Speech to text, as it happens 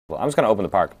Well, I'm just gonna open the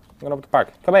park. I'm gonna open the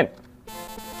park. Come in.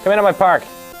 Come into my park.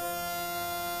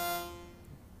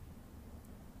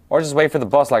 Or just wait for the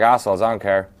bus like assholes, I don't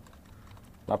care.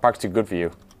 My park's too good for you.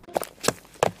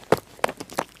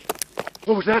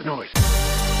 What was that noise?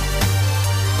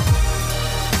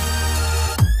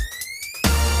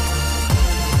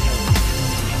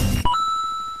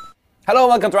 Hello and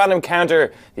welcome to Random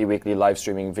Encounter, the weekly live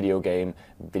streaming video game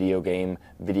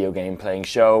playing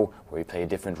show where we play a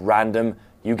different random,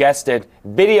 you guessed it,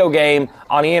 video game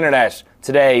on the internet.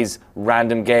 Today's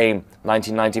random game,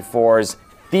 1994's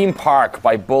Theme Park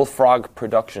by Bullfrog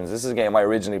Productions. This is a game I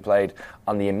originally played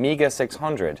on the Amiga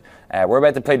 600. We're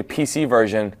about to play the PC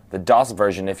version, the DOS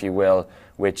version if you will,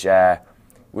 which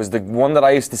was the one that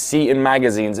I used to see in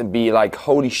magazines and be like,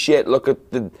 holy shit, look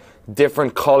at the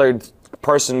different colored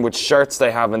person with shirts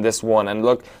they have in this one, and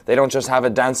look, they don't just have a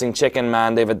dancing chicken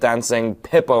man, they have a dancing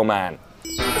hippo man.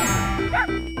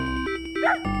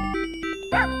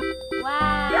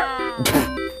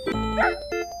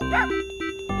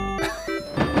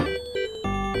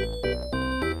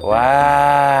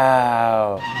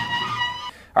 Wow. Wow.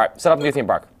 Alright, set up a new theme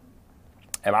park.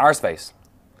 Our space.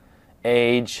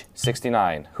 Age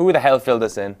 69. Who the hell filled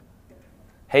this in?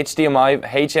 HDMI,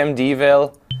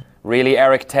 HMDville? Really,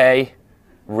 Eric Tay?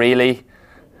 Really?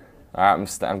 I'm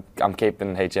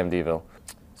keeping HMDville.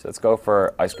 So let's go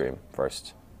for ice cream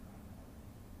first.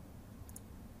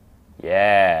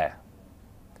 Yeah.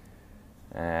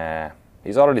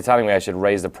 He's already telling me I should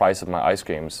raise the price of my ice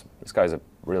creams. This guy's a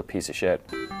real piece of shit.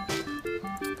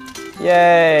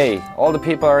 Yay! All the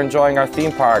people are enjoying our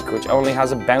theme park, which only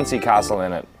has a bouncy castle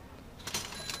in it.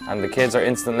 And the kids are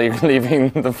instantly leaving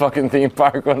the fucking theme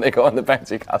park when they go on the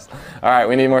bouncy castle. Alright,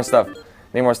 we need more stuff.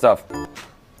 Need more stuff.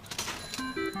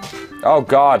 Oh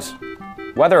god.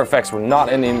 Weather effects were not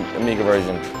in the Amiga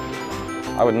version.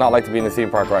 I would not like to be in the theme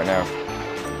park right now.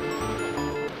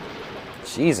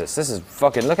 Jesus, this is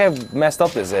fucking... Look how messed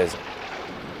up this is.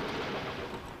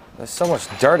 There's so much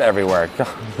dirt everywhere. God,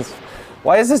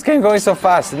 why is this game going so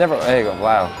fast? It never... There you go,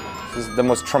 wow. This is the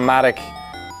most traumatic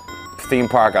theme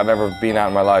park I've ever been at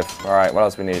in my life. Alright, what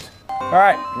else we need?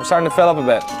 Alright, we're starting to fill up a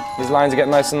bit. These lines are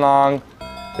getting nice and long.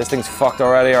 This thing's fucked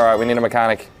already. Alright, we need a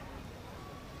mechanic.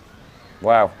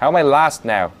 Wow, how am I last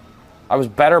now? I was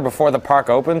better before the park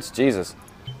opened? Jesus.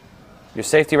 Your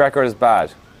safety record is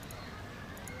bad.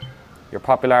 Your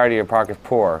popularity of your park is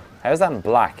poor. How is that in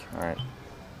black? Alright.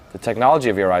 The technology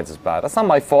of your rides is bad. That's not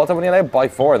my fault. I'm only allowed to buy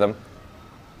 4 of them.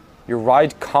 Your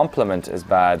ride complement is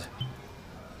bad.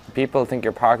 People think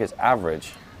your park is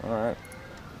average. Alright.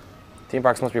 Theme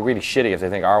parks must be really shitty if they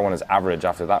think our one is average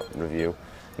after that review.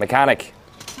 Mechanic.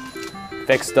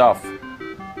 Fix stuff.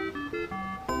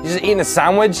 You just eating a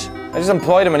sandwich? I just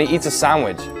employed him and he eats a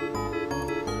sandwich.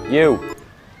 You,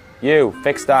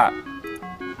 fix that.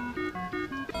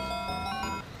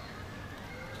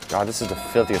 God, this is the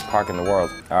filthiest park in the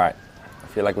world. Alright, I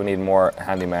feel like we need more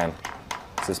handyman.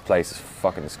 This place is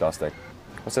fucking disgusting.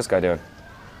 What's this guy doing?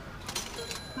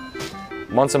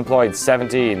 Months employed,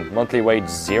 17. Monthly wage,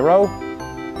 0?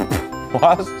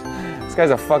 What? This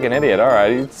guy's a fucking idiot.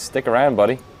 Alright, stick around,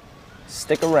 buddy.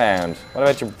 Stick around. What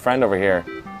about your friend over here?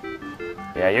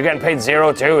 Yeah, you're getting paid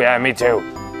 0 too? Yeah, me too.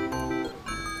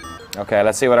 Okay,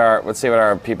 let's see what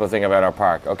our people think about our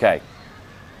park. Okay.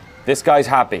 This guy's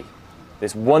happy.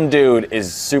 This one dude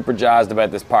is super jazzed about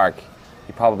this park.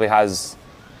 He probably has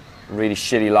a really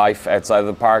shitty life outside of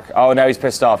the park. Oh, now he's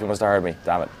pissed off. He must have heard me.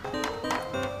 Damn it.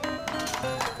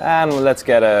 And let's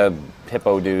get a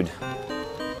hippo dude.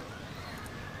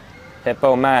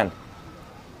 Hippo man.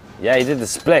 Yeah, he did the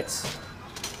splits.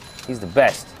 He's the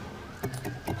best.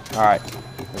 Alright.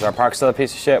 Is our park still a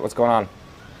piece of shit? What's going on?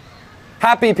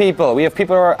 Happy people! We have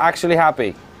people who are actually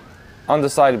happy.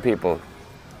 Undecided people.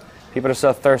 People are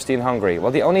still thirsty and hungry.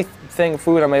 Well, the only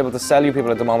food I'm able to sell you people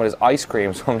at the moment is ice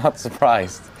cream, so I'm not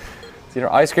surprised. It's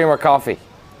either ice cream or coffee.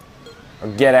 Or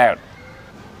get out.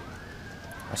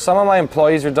 Are some of my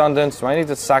employees redundant? Do I need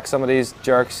to sack some of these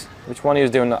jerks? Which one of you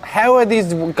is doing that? How are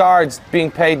these guards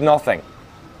being paid nothing?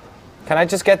 Can I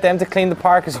just get them to clean the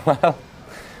park as well?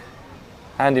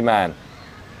 Handyman.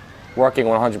 Working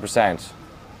 100%.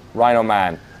 Rhino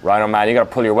man. Rhino man, you gotta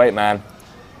pull your weight, man.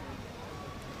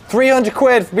 300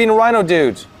 quid for being a rhino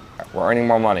dude. We're earning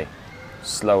more money.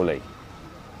 Slowly.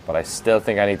 But I still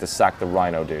think I need to sack the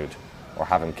rhino dude. Or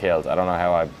have him killed. I don't know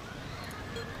how I...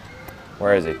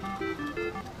 Where is he?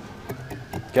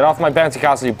 Get off my bouncy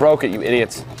castle, you broke it, you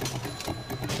idiots.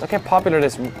 Look how popular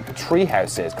this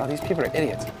treehouse is. God, these people are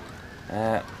idiots.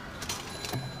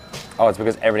 Oh, it's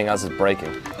because everything else is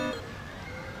breaking.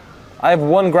 I have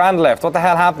 $1 grand left. What the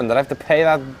hell happened? Did I have to pay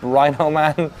that rhino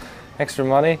man extra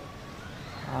money?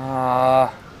 I'm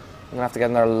gonna have to get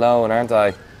in there alone, aren't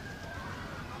I?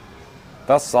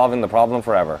 Thus solving the problem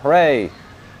forever. Hooray!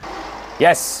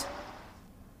 Yes!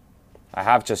 I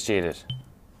have just cheated.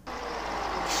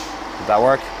 Did that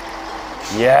work?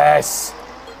 Yes!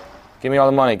 Give me all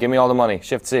the money, give me all the money.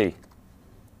 Shift C.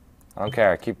 I don't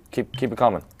care, keep it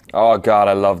coming. Oh god,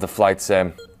 I love the flight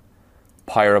sim.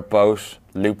 Pirate boat,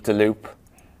 loop-de-loop,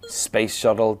 space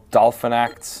shuttle, dolphin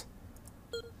acts,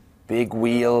 big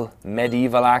wheel,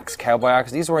 medieval acts, cowboy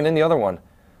acts. These weren't in the other one.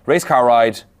 Race car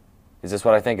ride. Is this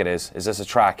what I think it is? Is this a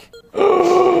track?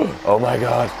 Oh my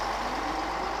god.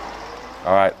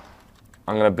 Alright.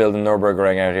 I'm gonna build a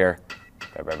Nürburgring out here.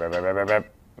 I'm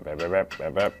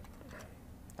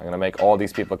gonna make all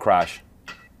these people crash.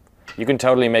 You can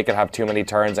totally make it have too many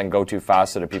turns and go too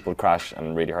fast so that people crash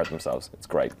and really hurt themselves. It's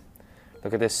great.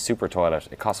 Look at this super toilet.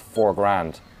 It costs $4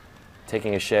 grand.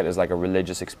 Taking a shit is like a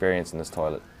religious experience in this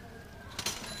toilet.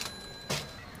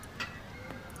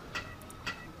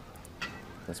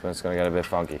 This one's gonna get a bit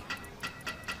funky.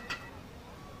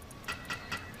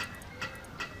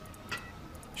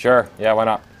 Sure, yeah, why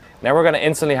not? Now we're gonna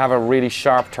instantly have a really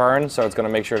sharp turn, so it's gonna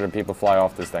make sure that people fly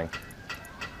off this thing.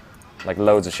 Like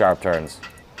loads of sharp turns.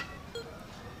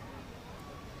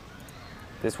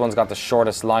 This one's got the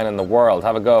shortest line in the world.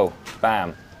 Have a go.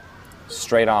 Bam.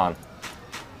 Straight on.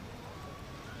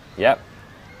 Yep.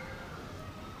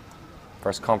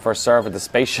 First come, first serve with the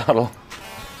space shuttle.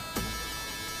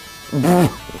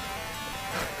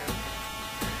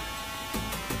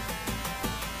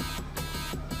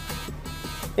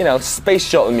 You know, space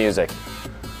shuttle music.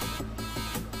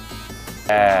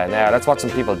 Now let's watch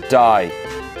some people die.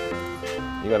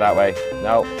 You go that way.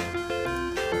 No. You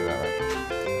go that way.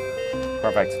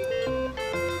 Perfect.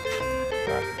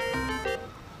 Right.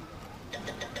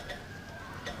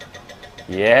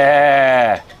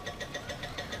 Yeah.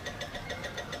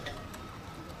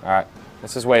 Alright.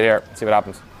 Let's just wait here. See what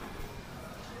happens.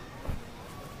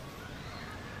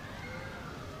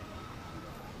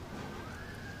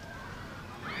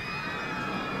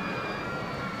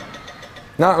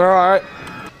 No, they're alright.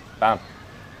 Bam.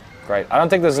 Great. I don't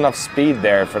think there's enough speed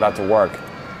there for that to work.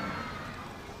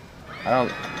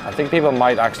 I think people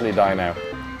might actually die now.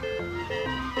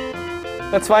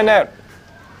 Let's find out.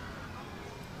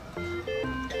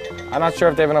 I'm not sure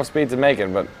if they have enough speed to make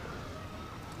it, but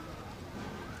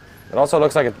it also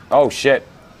looks like it. Oh shit.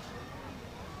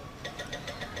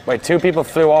 Wait, 2 people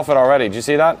flew off it already. Did you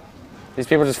see that? These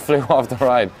people just flew off the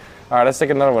ride. Alright, let's stick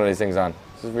another one of these things on.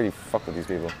 This is really fuck with these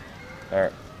people.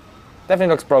 There.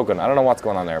 Definitely looks broken. I don't know what's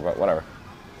going on there, but whatever.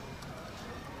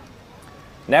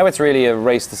 Now it's really a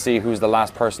race to see who's the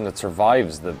last person that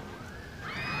survives the...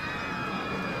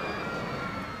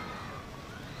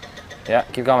 Yeah,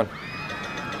 keep going.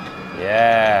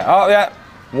 Yeah. Oh, yeah.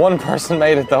 1 person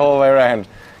made it the whole way around.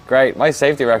 Great. My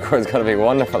safety record is going to be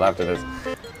wonderful after this.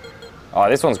 Oh,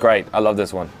 this one's great. I love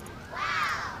this one.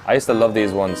 I used to love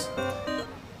these ones.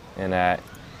 And there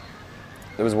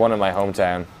was one in my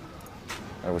hometown.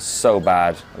 It was so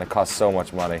bad, and it cost so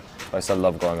much money. But I still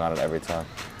love going on it every time.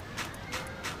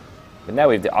 But now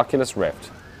we have the Oculus Rift.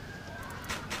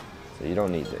 So you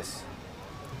don't need this.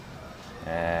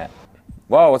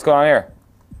 Whoa, what's going on here?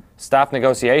 Staff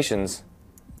negotiations.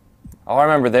 Oh, I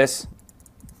remember this.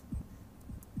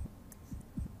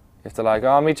 You have to like, oh,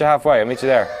 I'll meet you halfway, I'll meet you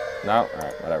there. No?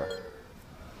 Alright, whatever.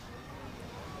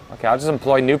 Okay, I'll just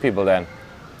employ new people then.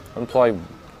 I'll employ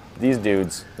these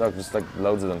dudes. Look, just like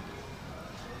loads of them.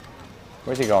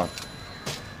 Where's he going?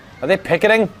 Are they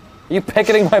picketing? Are you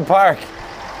picketing my park?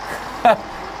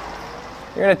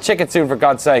 You're gonna chicken soon, for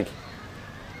God's sake.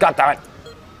 God damn it.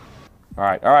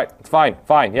 Alright, it's fine,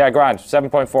 yeah, grand.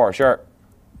 7.4, sure.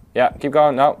 Yeah, keep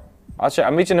going, no. I'll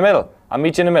meet you in the middle. I'll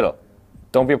meet you in the middle.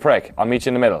 Don't be a prick. I'll meet you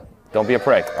in the middle. Don't be a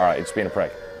prick. Alright, you're just being a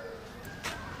prick.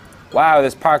 Wow,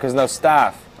 this park has no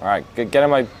staff. Alright, get in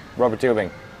my rubber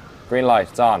tubing. Green light,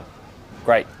 it's on.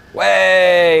 Great.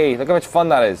 Way! Look how much fun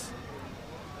that is.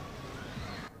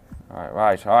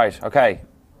 Alright, okay.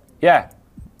 Yeah.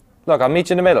 Look, I'll meet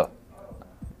you in the middle.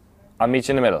 I'll meet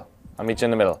you in the middle. I'll meet you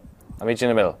in the middle. I'll meet you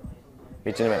in the middle.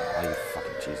 Meet you in the middle. Oh, you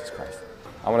fucking Jesus Christ.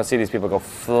 I want to see these people go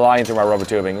flying through my rubber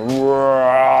tubing.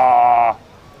 Look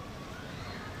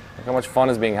how much fun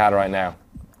is being had right now.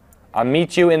 I'll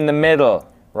meet you in the middle,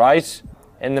 right?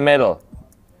 In the middle.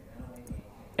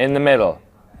 In the middle.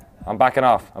 I'm backing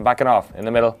off. In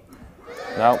the middle.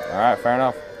 No, alright, fair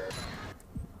enough.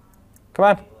 Come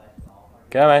on.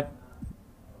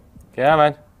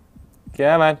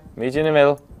 Meet you in the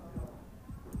middle.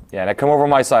 Yeah, now come over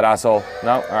my side, asshole.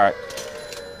 No, alright.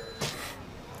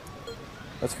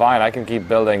 That's fine, I can keep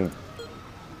building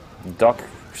duck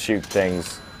shoot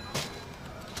things.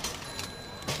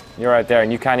 You're right there,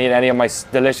 and you can't eat any of my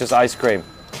delicious ice cream.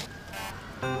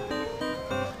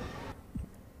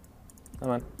 Come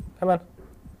on, come on.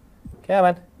 Come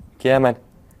on, come on,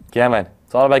 come on.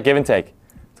 It's all about give and take.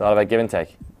 It's all about give and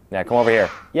take. Now, come over here.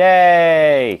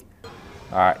 Yay!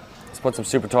 All right, let's put some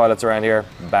super toilets around here.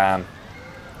 Bam.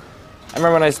 I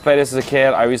remember when I used to play this as a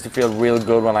kid, I used to feel real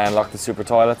good when I unlocked the super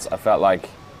toilets. I felt like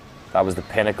that was the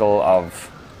pinnacle of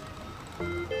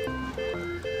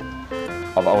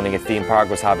owning a theme park,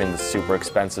 was having the super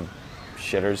expensive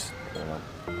shitters. I don't know.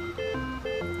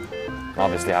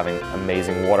 Obviously having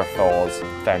amazing waterfalls,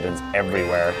 fountains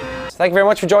everywhere. So thank you very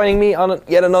much for joining me on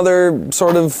yet another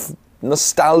sort of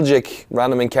nostalgic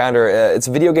random encounter. It's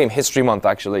Video Game History Month,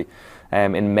 actually.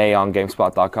 In May on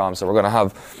GameSpot.com. So we're going to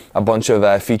have a bunch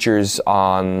of features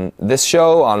on this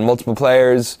show, on multiple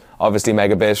players. Obviously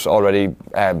Megabit already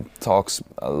talks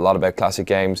a lot about classic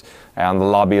games. On the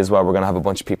lobby as well, we're going to have a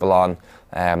bunch of people on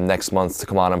next month to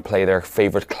come on and play their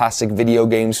favourite classic video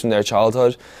games from their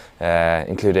childhood,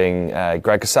 including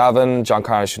Greg Kasavin, John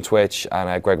Carnish from Twitch,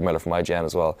 and Greg Miller from IGN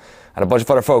as well, and a bunch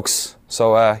of other folks.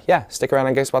 So yeah, stick around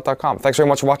on GameSpot.com. Thanks very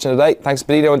much for watching today. Thanks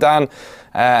Benito and Dan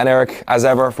and Eric, as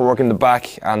ever, for working the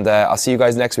back, and I'll see you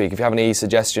guys next week. If you have any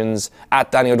suggestions,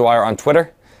 at Danny O'Dwyer on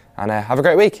Twitter, and have a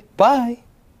great week. Bye!